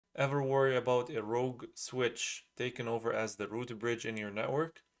Ever worry about a rogue switch taken over as the root bridge in your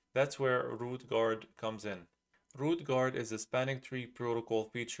network? That's where Root Guard comes in. Root Guard is a spanning tree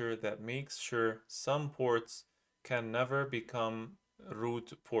protocol feature that makes sure some ports can never become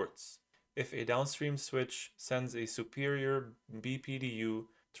root ports. If a downstream switch sends a superior BPDU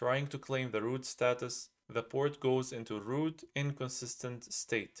trying to claim the root status, the port goes into root inconsistent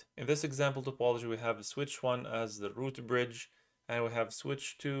state. In this example topology, we have switch 1 as the root bridge, and we have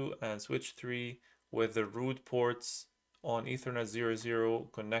switch 2 and switch 3 with the root ports on Ethernet 00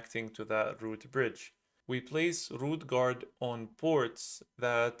 connecting to that root bridge. We place root guard on ports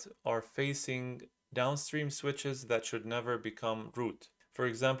that are facing downstream switches that should never become root. For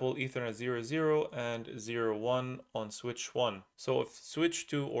example, Ethernet 00 and 01 on switch 1. So if switch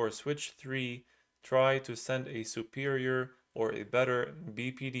 2 or switch 3 try to send a superior or a better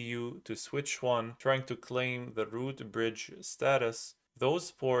BPDU to switch 1 trying to claim the root bridge status,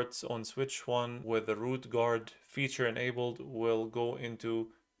 those ports on switch 1 with the root guard feature enabled will go into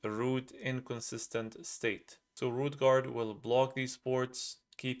a root inconsistent state. So root guard will block these ports,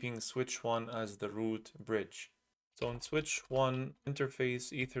 keeping switch 1 as the root bridge. So on switch 1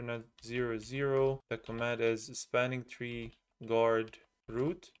 interface Ethernet 00, the command is spanning tree guard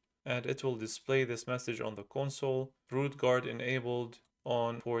root, and it will display this message on the console, root guard enabled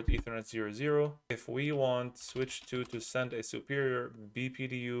on port Ethernet 00. If we want switch 2 to send a superior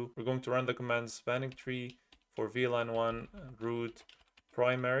BPDU, we're going to run the command spanning tree for VLAN 1 root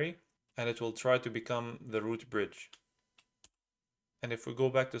primary, and it will try to become the root bridge. And if we go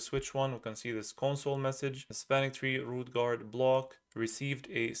back to switch 1, we can see this console message. The spanning tree root guard block received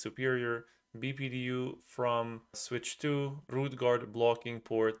a superior BPDU from switch 2, root guard blocking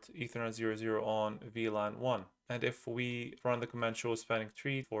port Ethernet 00 on VLAN 1. And if we run the command show spanning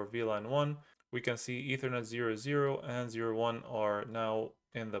tree for VLAN 1, we can see Ethernet 00 and 01 are now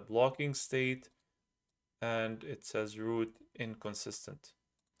in the blocking state, and it says root inconsistent.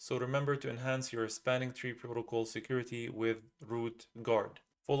 So remember to enhance your spanning tree protocol security with Root Guard.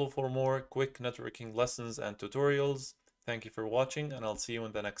 Follow for more quick networking lessons and tutorials. Thank you for watching, and I'll see you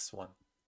in the next one.